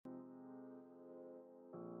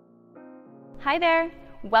Hi there,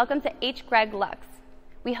 welcome to H. Greg Lux.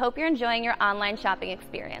 We hope you're enjoying your online shopping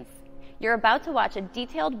experience. You're about to watch a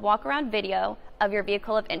detailed walk-around video of your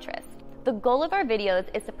vehicle of interest. The goal of our videos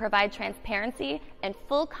is to provide transparency and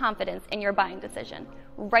full confidence in your buying decision,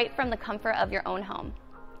 right from the comfort of your own home.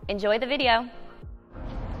 Enjoy the video.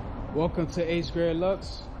 Welcome to H. Greg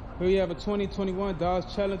Lux. Here you have a 2021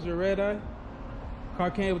 Dodge Challenger Srt.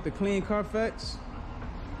 Car came with the clean Carfax.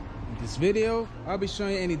 In this video, I'll be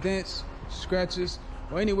showing you any dents, scratches,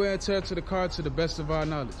 or any wear and tear to the car to the best of our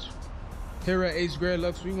knowledge. Here at H. Greg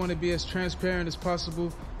Lux, we want to be as transparent as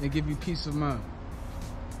possible and give you peace of mind.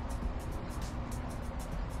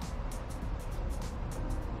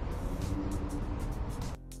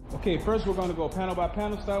 Okay, first we're going to go panel by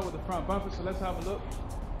panel, start with the front bumper, so let's have a look.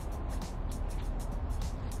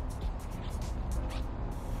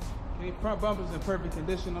 Okay, front bumper's in perfect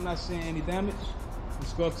condition. I'm not seeing any damage.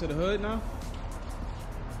 Let's go up to the hood now.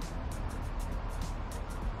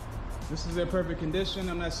 This is in perfect condition.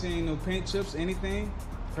 I'm not seeing no paint chips, anything.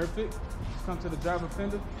 Perfect. Let's come to the driver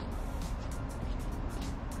fender.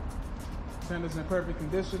 Fender's in perfect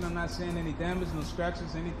condition. I'm not seeing any damage, no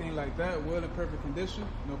scratches, anything like that. Wheel in perfect condition.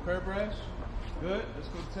 No curb rash. Good. Let's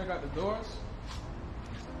go check out the doors.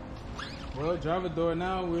 Well, driver door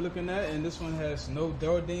now we're looking at, and this one has no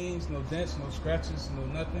door dings, no dents, no scratches, no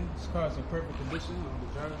nothing. This car is in perfect condition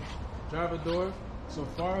on the driver door. So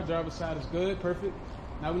far, driver's side is good, perfect.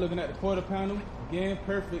 Now we're looking at the quarter panel. Again,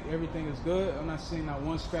 perfect, everything is good. I'm not seeing not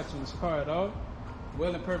one scratch on this car at all.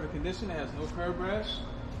 Well in perfect condition, it has no curb rash.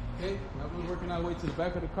 Okay, now we're working our way to the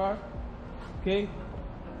back of the car. Okay,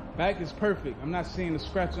 back is perfect. I'm not seeing a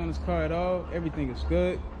scratch on this car at all. Everything is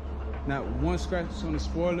good. Not one scratch on the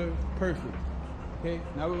spoiler, perfect. Okay,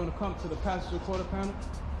 now we're gonna come to the passenger quarter panel.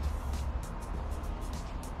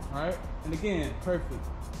 All right, and again, perfect.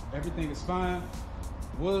 Everything is fine.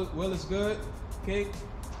 Wheel is good. Okay,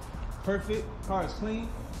 perfect. Car is clean.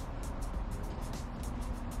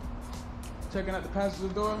 Checking out the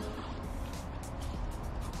passenger door.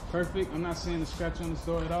 Perfect. I'm not seeing a scratch on this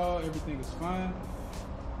door at all. Everything is fine.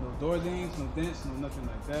 No door dings, no dents, no nothing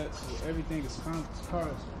like that. So everything is fine. This car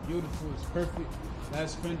is beautiful. It's perfect.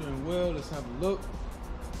 Last fender and wheel. Let's have a look.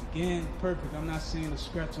 Again, perfect. I'm not seeing a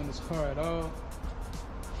scratch on this car at all.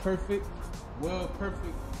 Perfect. Well,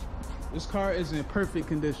 perfect. This car is in perfect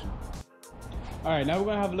condition. All right, now we're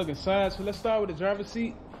gonna have a look inside. So let's start with the driver's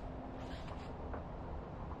seat.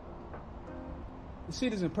 The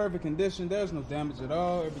seat is in perfect condition. There's no damage at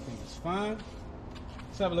all. Everything is fine.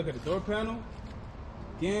 Let's have a look at the door panel.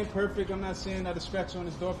 Again, perfect. I'm not seeing not a scratch on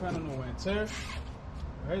this door panel, no wear and tear.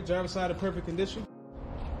 All right, driver's side in perfect condition.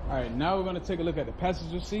 All right, now we're gonna take a look at the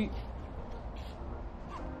passenger seat.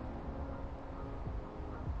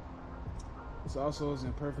 This also is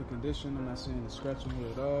in perfect condition. I'm not seeing a scratch on here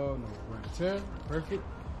at all, no wear and tear. Perfect.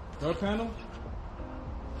 Door panel.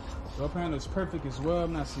 Door panel is perfect as well.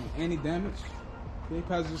 I'm not seeing any damage. Okay,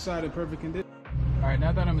 passenger side in perfect condition. All right,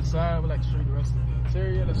 now that I'm inside, I would like to show you the rest of the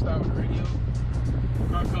interior. Let's start with the radio.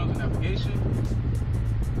 Car comes with navigation.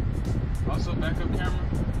 Also backup camera.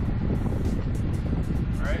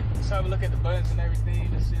 All right, let's have a look at the buttons and everything.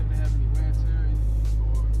 Let's see if they have any wear and tear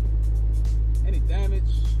or any damage.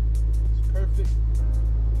 Perfect.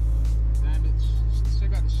 Damage. Let's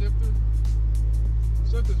check out the shifter.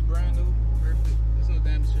 Shifter's brand new. Perfect. There's no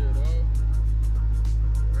damage here at all.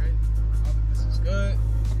 Right. All of this is good.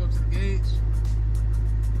 I'll go to the gauge.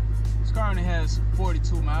 This car only has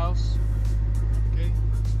 42 miles. Okay.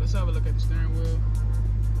 Let's have a look at the steering wheel.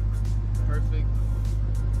 Perfect.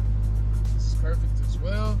 This is perfect as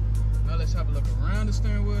well. Now let's have a look around the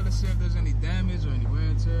steering wheel. Let's see if there's any damage or any wear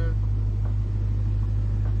and tear.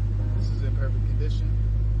 This is in perfect condition.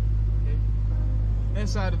 Okay.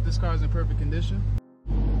 Inside of this car is in perfect condition.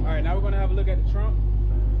 All right, now we're gonna have a look at the trunk.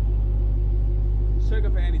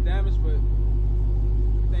 Check for any damage, but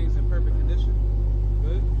everything's in perfect condition.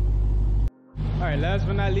 Good. All right, last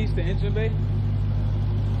but not least, the engine bay.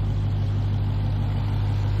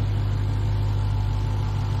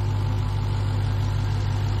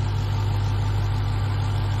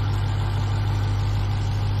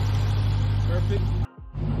 Perfect.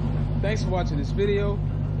 Thanks for watching this video.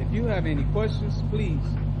 If you have any questions, please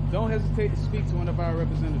don't hesitate to speak to one of our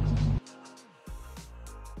representatives.